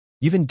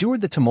You've endured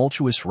the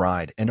tumultuous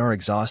ride and are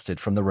exhausted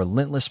from the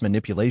relentless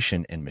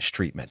manipulation and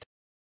mistreatment.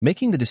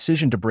 Making the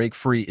decision to break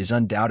free is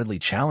undoubtedly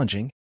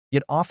challenging,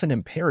 yet often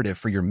imperative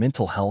for your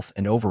mental health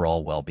and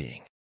overall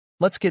well-being.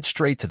 Let's get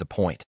straight to the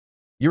point.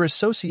 Your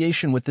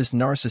association with this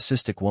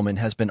narcissistic woman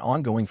has been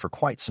ongoing for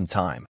quite some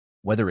time,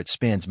 whether it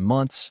spans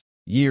months,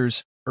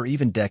 years, or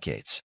even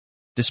decades.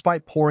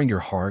 Despite pouring your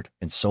heart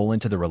and soul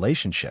into the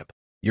relationship,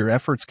 your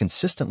efforts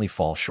consistently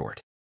fall short.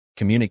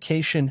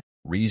 Communication,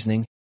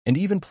 reasoning, and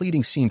even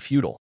pleading seem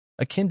futile,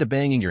 akin to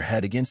banging your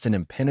head against an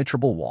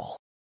impenetrable wall.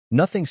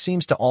 Nothing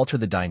seems to alter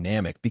the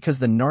dynamic because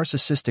the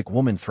narcissistic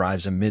woman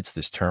thrives amidst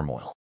this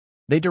turmoil.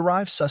 They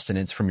derive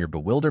sustenance from your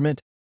bewilderment,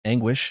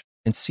 anguish,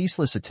 and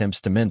ceaseless attempts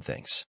to mend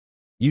things.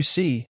 You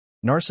see,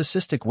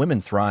 narcissistic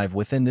women thrive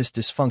within this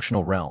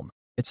dysfunctional realm.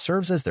 It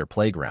serves as their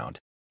playground,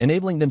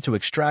 enabling them to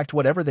extract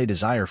whatever they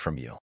desire from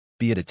you,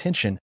 be it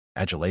attention,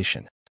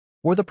 adulation,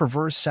 or the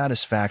perverse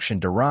satisfaction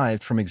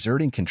derived from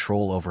exerting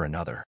control over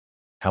another.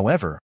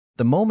 However,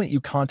 the moment you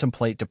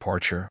contemplate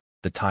departure,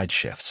 the tide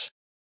shifts.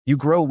 You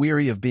grow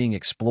weary of being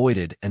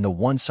exploited and the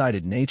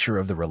one-sided nature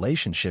of the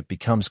relationship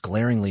becomes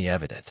glaringly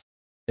evident.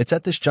 It's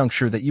at this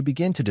juncture that you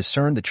begin to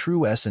discern the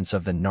true essence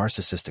of the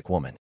narcissistic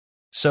woman.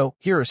 So,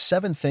 here are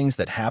 7 things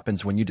that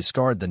happens when you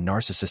discard the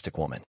narcissistic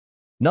woman.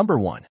 Number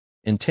 1.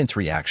 Intense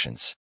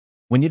reactions.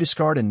 When you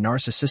discard a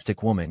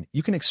narcissistic woman,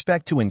 you can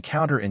expect to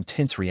encounter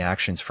intense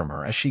reactions from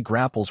her as she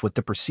grapples with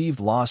the perceived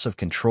loss of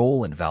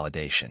control and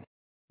validation.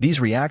 These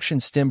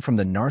reactions stem from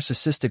the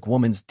narcissistic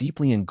woman's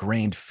deeply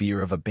ingrained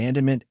fear of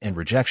abandonment and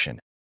rejection,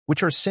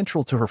 which are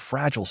central to her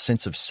fragile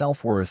sense of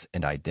self-worth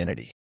and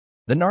identity.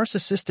 The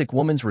narcissistic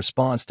woman's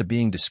response to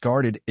being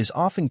discarded is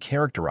often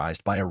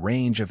characterized by a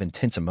range of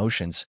intense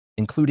emotions,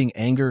 including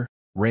anger,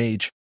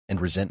 rage,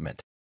 and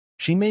resentment.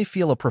 She may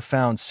feel a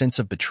profound sense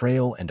of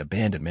betrayal and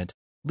abandonment,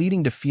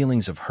 leading to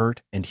feelings of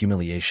hurt and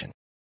humiliation.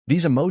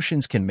 These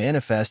emotions can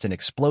manifest in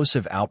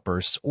explosive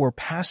outbursts or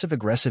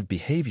passive-aggressive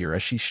behavior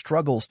as she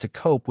struggles to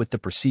cope with the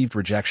perceived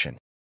rejection.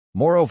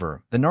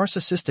 Moreover, the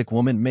narcissistic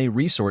woman may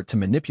resort to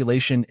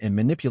manipulation and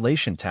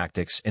manipulation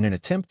tactics in an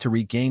attempt to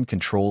regain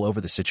control over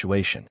the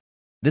situation.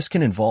 This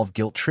can involve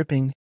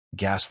guilt-tripping,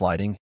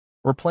 gaslighting,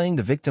 or playing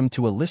the victim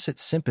to elicit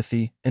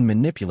sympathy and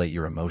manipulate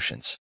your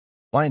emotions.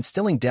 By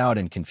instilling doubt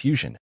and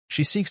confusion,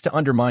 she seeks to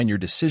undermine your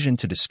decision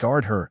to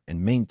discard her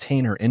and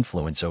maintain her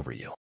influence over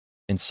you.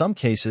 In some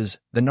cases,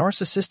 the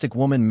narcissistic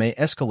woman may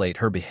escalate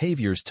her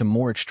behaviors to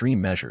more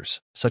extreme measures,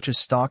 such as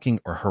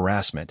stalking or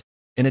harassment,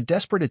 in a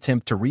desperate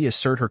attempt to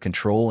reassert her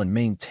control and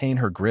maintain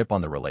her grip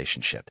on the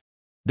relationship.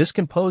 This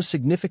can pose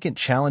significant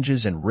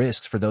challenges and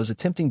risks for those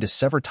attempting to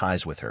sever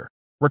ties with her,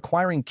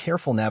 requiring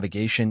careful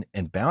navigation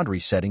and boundary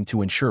setting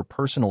to ensure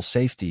personal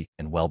safety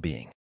and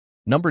well-being.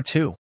 Number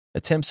 2.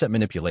 Attempts at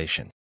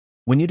manipulation.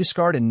 When you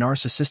discard a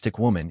narcissistic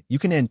woman, you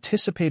can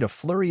anticipate a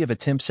flurry of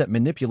attempts at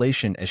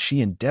manipulation as she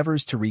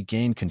endeavors to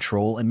regain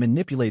control and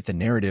manipulate the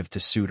narrative to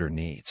suit her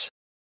needs.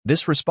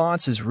 This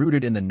response is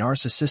rooted in the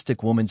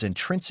narcissistic woman's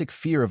intrinsic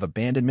fear of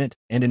abandonment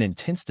and an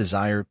intense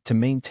desire to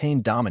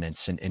maintain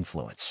dominance and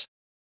influence.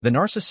 The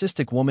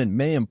narcissistic woman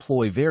may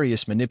employ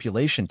various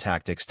manipulation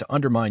tactics to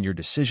undermine your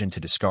decision to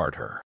discard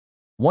her.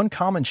 One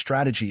common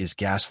strategy is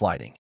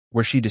gaslighting,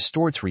 where she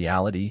distorts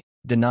reality,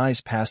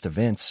 denies past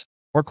events,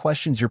 or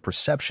questions your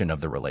perception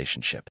of the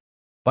relationship.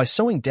 By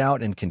sowing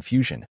doubt and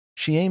confusion,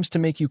 she aims to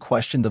make you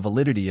question the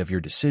validity of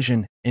your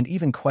decision and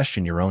even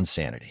question your own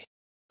sanity.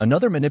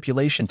 Another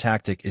manipulation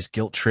tactic is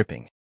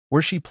guilt-tripping,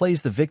 where she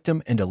plays the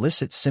victim and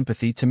elicits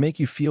sympathy to make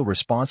you feel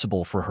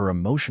responsible for her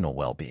emotional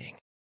well-being.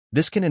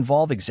 This can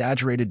involve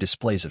exaggerated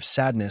displays of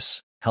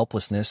sadness,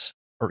 helplessness,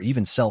 or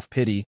even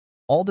self-pity,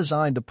 all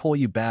designed to pull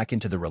you back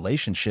into the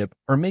relationship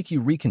or make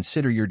you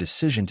reconsider your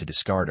decision to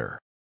discard her.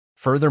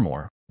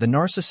 Furthermore, the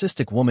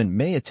narcissistic woman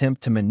may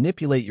attempt to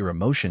manipulate your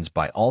emotions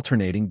by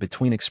alternating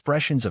between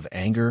expressions of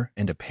anger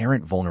and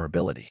apparent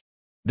vulnerability.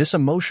 This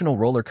emotional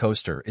roller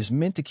coaster is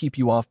meant to keep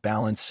you off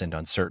balance and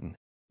uncertain,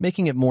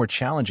 making it more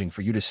challenging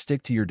for you to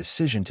stick to your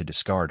decision to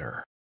discard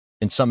her.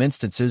 In some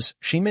instances,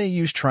 she may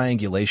use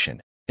triangulation,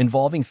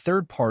 involving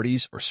third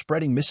parties or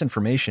spreading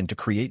misinformation to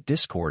create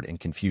discord and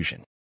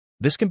confusion.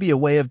 This can be a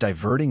way of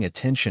diverting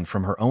attention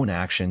from her own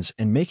actions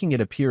and making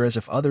it appear as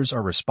if others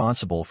are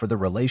responsible for the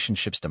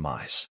relationship's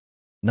demise.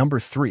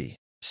 Number 3.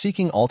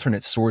 Seeking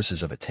alternate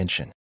sources of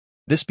attention.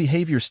 This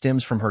behavior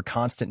stems from her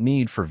constant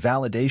need for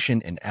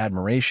validation and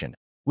admiration,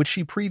 which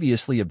she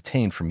previously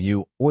obtained from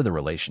you or the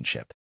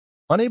relationship.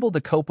 Unable to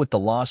cope with the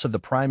loss of the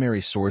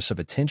primary source of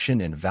attention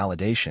and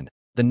validation,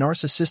 the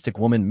narcissistic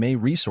woman may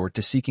resort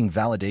to seeking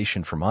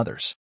validation from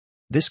others.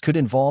 This could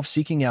involve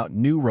seeking out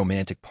new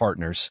romantic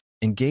partners,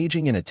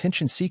 engaging in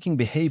attention-seeking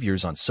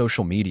behaviors on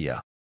social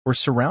media, or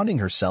surrounding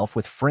herself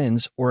with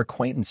friends or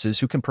acquaintances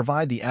who can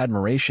provide the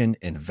admiration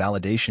and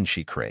validation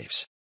she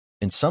craves.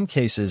 In some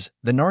cases,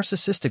 the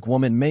narcissistic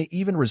woman may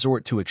even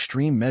resort to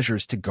extreme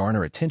measures to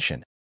garner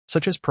attention,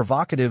 such as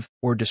provocative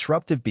or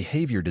disruptive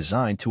behavior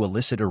designed to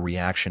elicit a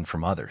reaction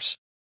from others.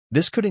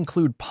 This could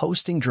include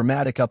posting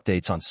dramatic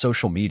updates on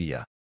social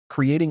media,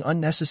 creating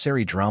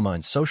unnecessary drama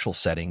in social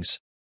settings,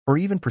 or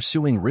even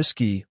pursuing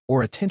risky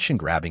or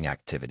attention-grabbing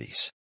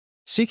activities.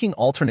 Seeking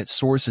alternate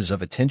sources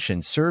of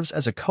attention serves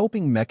as a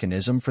coping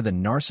mechanism for the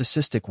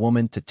narcissistic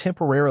woman to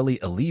temporarily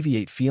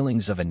alleviate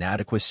feelings of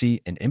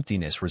inadequacy and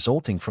emptiness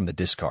resulting from the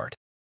discard.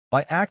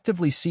 By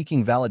actively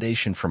seeking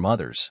validation from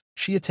others,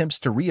 she attempts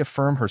to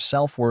reaffirm her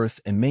self-worth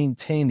and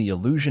maintain the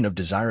illusion of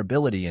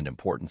desirability and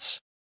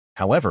importance.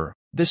 However,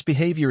 this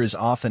behavior is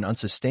often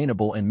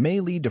unsustainable and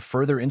may lead to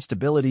further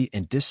instability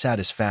and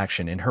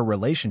dissatisfaction in her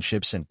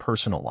relationships and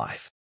personal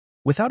life.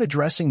 Without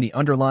addressing the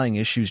underlying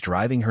issues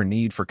driving her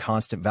need for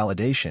constant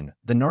validation,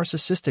 the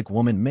narcissistic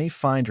woman may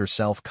find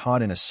herself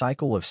caught in a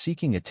cycle of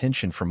seeking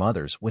attention from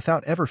others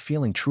without ever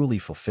feeling truly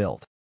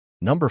fulfilled.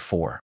 Number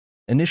 4.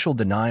 Initial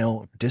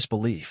denial,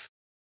 disbelief.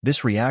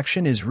 This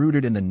reaction is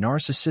rooted in the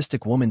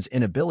narcissistic woman's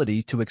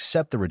inability to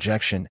accept the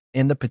rejection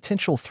and the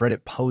potential threat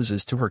it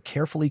poses to her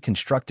carefully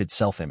constructed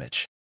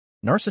self-image.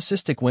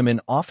 Narcissistic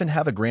women often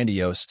have a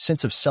grandiose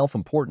sense of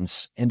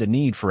self-importance and a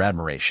need for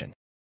admiration.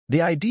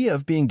 The idea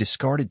of being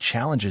discarded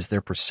challenges their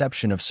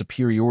perception of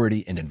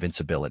superiority and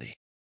invincibility.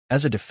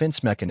 As a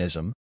defense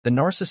mechanism, the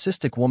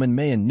narcissistic woman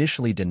may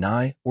initially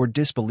deny or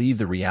disbelieve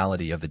the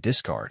reality of the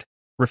discard,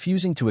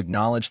 refusing to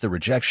acknowledge the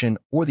rejection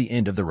or the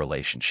end of the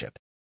relationship.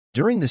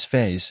 During this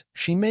phase,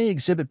 she may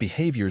exhibit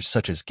behaviors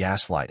such as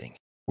gaslighting,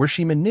 where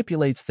she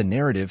manipulates the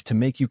narrative to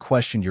make you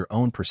question your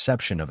own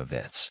perception of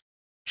events.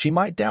 She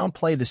might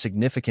downplay the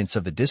significance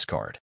of the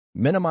discard,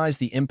 minimize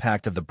the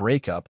impact of the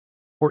breakup,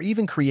 or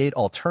even create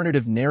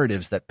alternative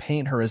narratives that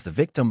paint her as the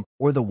victim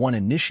or the one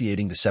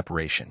initiating the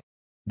separation.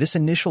 This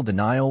initial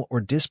denial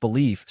or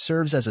disbelief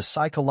serves as a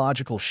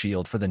psychological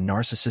shield for the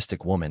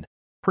narcissistic woman,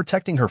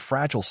 protecting her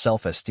fragile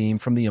self-esteem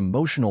from the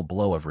emotional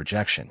blow of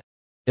rejection.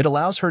 It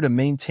allows her to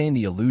maintain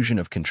the illusion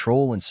of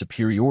control and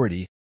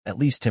superiority, at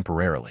least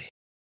temporarily.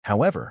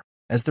 However,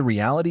 as the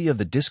reality of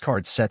the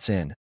discard sets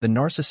in, the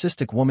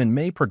narcissistic woman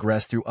may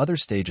progress through other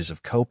stages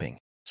of coping,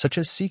 such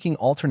as seeking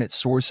alternate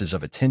sources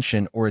of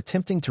attention or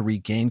attempting to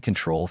regain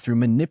control through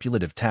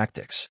manipulative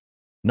tactics.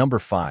 Number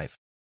 5.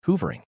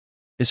 Hoovering.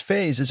 This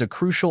phase is a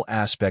crucial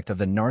aspect of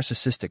the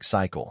narcissistic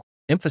cycle,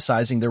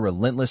 emphasizing their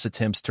relentless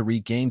attempts to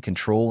regain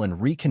control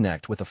and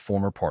reconnect with a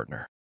former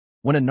partner.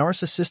 When a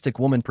narcissistic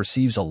woman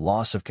perceives a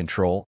loss of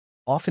control,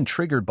 often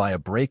triggered by a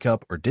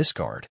breakup or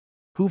discard,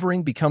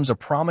 hoovering becomes a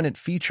prominent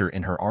feature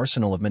in her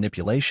arsenal of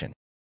manipulation.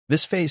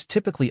 This phase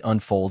typically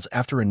unfolds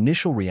after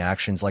initial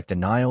reactions like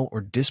denial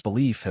or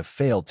disbelief have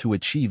failed to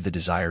achieve the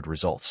desired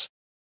results.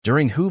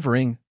 During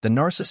hoovering, the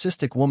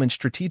narcissistic woman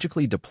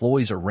strategically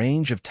deploys a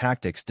range of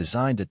tactics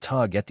designed to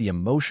tug at the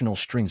emotional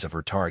strings of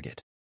her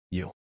target.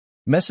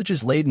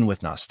 Messages laden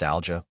with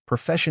nostalgia,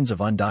 professions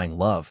of undying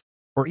love,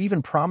 or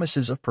even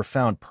promises of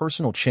profound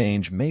personal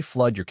change may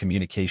flood your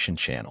communication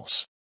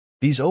channels.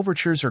 These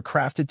overtures are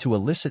crafted to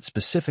elicit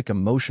specific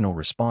emotional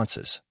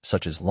responses,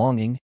 such as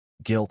longing,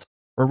 guilt,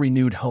 or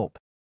renewed hope.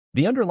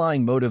 The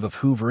underlying motive of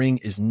hoovering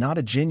is not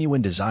a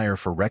genuine desire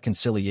for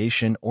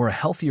reconciliation or a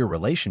healthier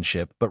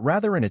relationship, but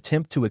rather an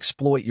attempt to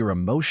exploit your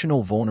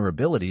emotional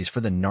vulnerabilities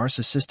for the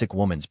narcissistic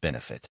woman's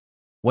benefit.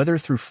 Whether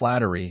through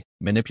flattery,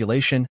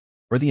 manipulation,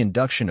 or the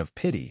induction of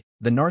pity,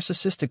 the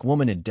narcissistic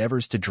woman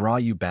endeavors to draw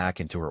you back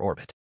into her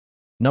orbit.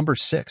 Number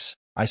 6.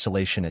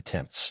 Isolation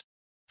attempts.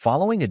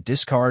 Following a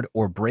discard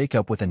or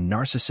breakup with a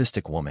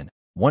narcissistic woman,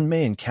 one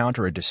may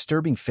encounter a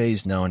disturbing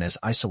phase known as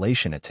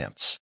isolation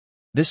attempts.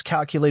 This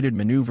calculated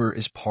maneuver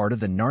is part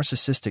of the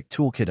narcissistic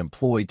toolkit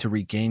employed to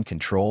regain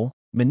control,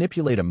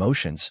 manipulate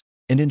emotions,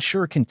 and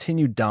ensure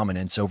continued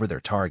dominance over their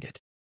target.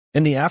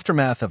 In the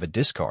aftermath of a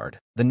discard,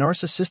 the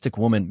narcissistic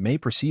woman may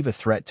perceive a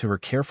threat to her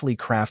carefully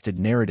crafted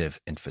narrative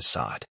and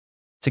facade.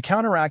 To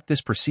counteract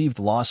this perceived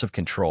loss of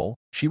control,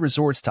 she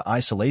resorts to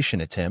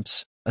isolation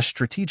attempts, a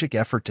strategic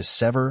effort to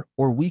sever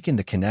or weaken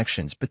the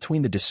connections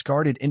between the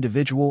discarded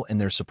individual and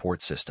their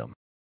support system.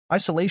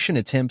 Isolation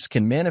attempts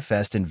can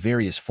manifest in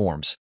various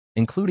forms,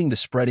 including the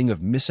spreading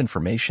of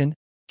misinformation,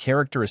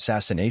 character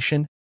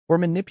assassination, or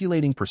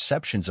manipulating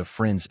perceptions of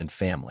friends and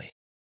family.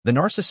 The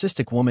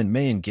narcissistic woman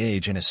may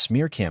engage in a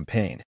smear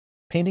campaign,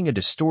 painting a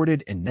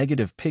distorted and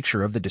negative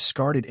picture of the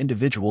discarded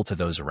individual to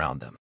those around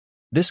them.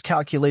 This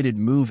calculated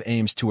move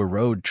aims to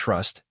erode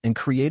trust and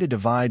create a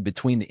divide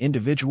between the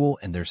individual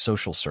and their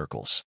social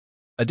circles.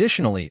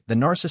 Additionally, the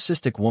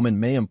narcissistic woman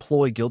may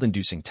employ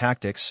guilt-inducing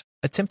tactics,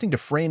 attempting to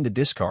frame the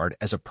discard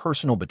as a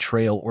personal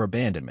betrayal or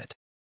abandonment.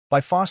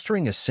 By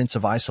fostering a sense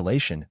of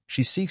isolation,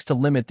 she seeks to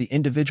limit the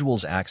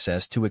individual's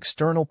access to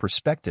external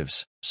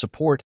perspectives,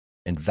 support,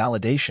 and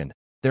validation,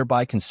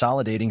 thereby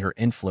consolidating her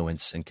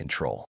influence and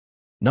control.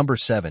 Number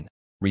 7.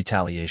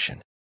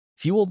 Retaliation.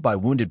 Fueled by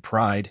wounded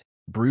pride,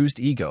 bruised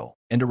ego,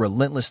 and a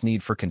relentless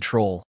need for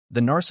control,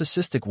 the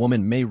narcissistic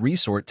woman may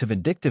resort to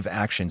vindictive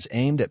actions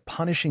aimed at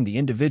punishing the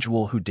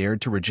individual who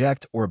dared to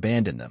reject or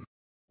abandon them.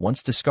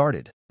 Once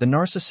discarded, the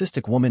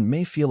narcissistic woman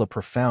may feel a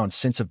profound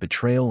sense of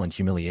betrayal and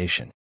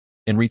humiliation.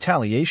 In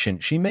retaliation,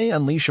 she may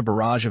unleash a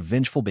barrage of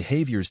vengeful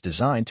behaviors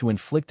designed to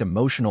inflict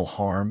emotional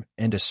harm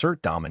and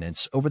assert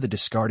dominance over the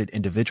discarded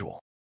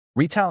individual.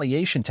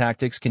 Retaliation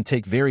tactics can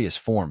take various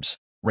forms,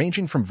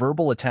 ranging from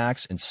verbal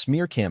attacks and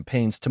smear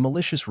campaigns to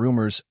malicious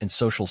rumors and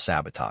social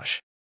sabotage.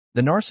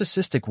 The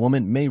narcissistic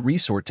woman may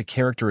resort to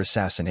character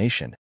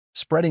assassination,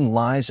 spreading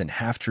lies and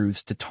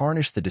half-truths to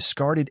tarnish the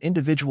discarded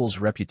individual's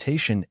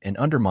reputation and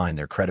undermine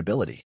their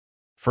credibility.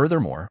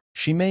 Furthermore,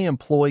 she may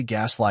employ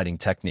gaslighting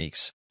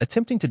techniques,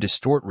 attempting to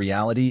distort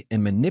reality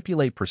and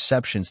manipulate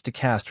perceptions to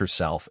cast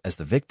herself as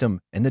the victim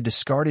and the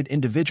discarded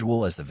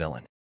individual as the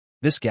villain.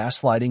 This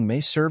gaslighting may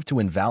serve to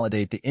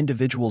invalidate the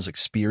individual's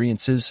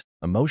experiences,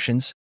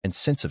 emotions, and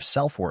sense of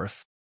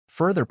self-worth,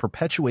 further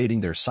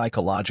perpetuating their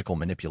psychological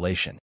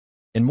manipulation.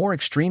 In more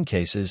extreme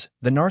cases,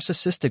 the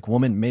narcissistic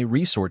woman may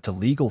resort to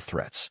legal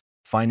threats,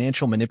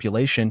 financial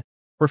manipulation,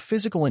 or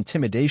physical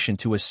intimidation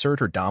to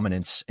assert her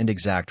dominance and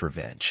exact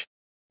revenge.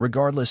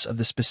 Regardless of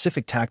the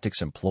specific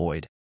tactics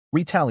employed,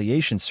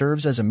 retaliation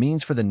serves as a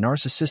means for the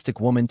narcissistic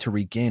woman to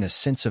regain a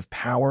sense of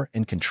power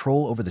and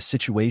control over the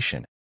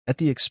situation, at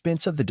the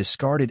expense of the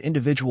discarded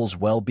individual's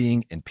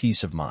well-being and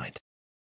peace of mind.